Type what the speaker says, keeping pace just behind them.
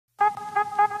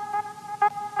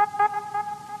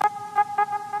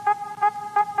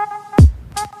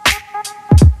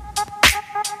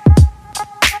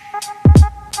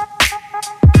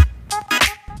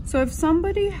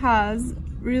somebody has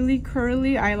really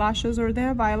curly eyelashes, or they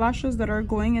have eyelashes that are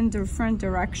going in different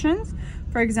directions,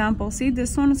 for example, see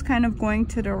this one is kind of going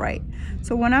to the right.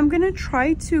 So when I'm gonna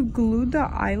try to glue the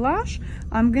eyelash,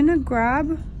 I'm gonna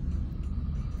grab,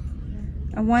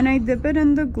 and when I dip it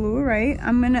in the glue, right,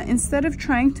 I'm gonna, instead of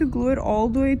trying to glue it all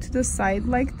the way to the side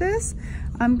like this,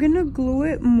 I'm gonna glue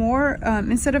it more,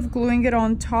 instead of gluing it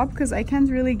on top, because I can't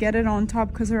really get it on top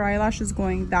because her eyelash is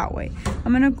going that way.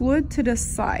 I'm gonna glue it to the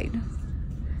side,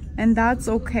 and that's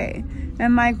okay.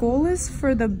 And my goal is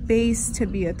for the base to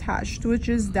be attached, which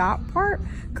is that part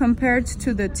compared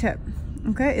to the tip.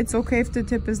 Okay, it's okay if the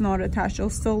tip is not attached, it'll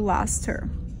still last her.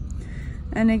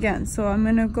 And again, so I'm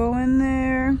gonna go in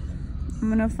there, I'm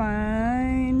gonna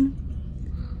find,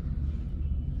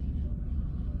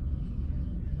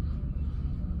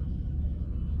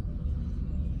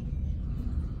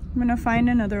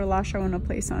 another lash I want to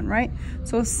place on, right?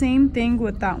 So same thing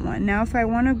with that one. Now if I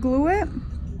want to glue it,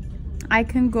 I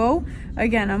can go,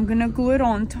 again, I'm gonna glue it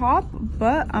on top,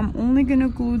 but I'm only gonna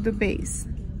glue the base.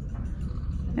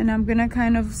 And I'm gonna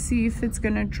kind of see if it's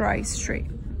gonna dry straight.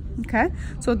 Okay,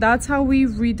 so that's how we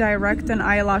redirect an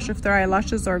eyelash if their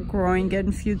eyelashes are growing in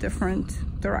a few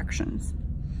different directions.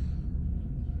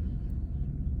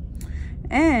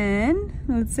 And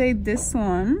let's say this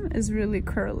one is really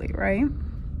curly, right?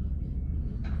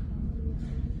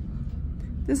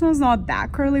 This one's not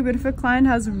that curly, but if a client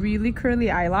has really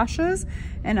curly eyelashes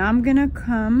and I'm gonna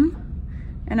come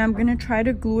and I'm gonna try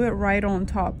to glue it right on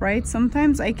top, right?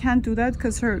 Sometimes I can't do that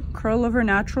because her curl of her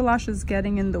natural lash is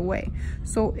getting in the way.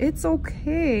 So it's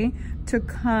okay to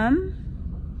come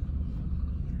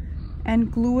and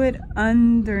glue it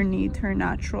underneath her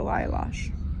natural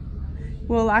eyelash.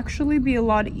 Will actually be a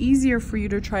lot easier for you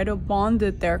to try to bond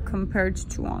it there compared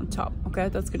to on top, okay?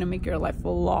 That's gonna make your life a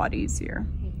lot easier.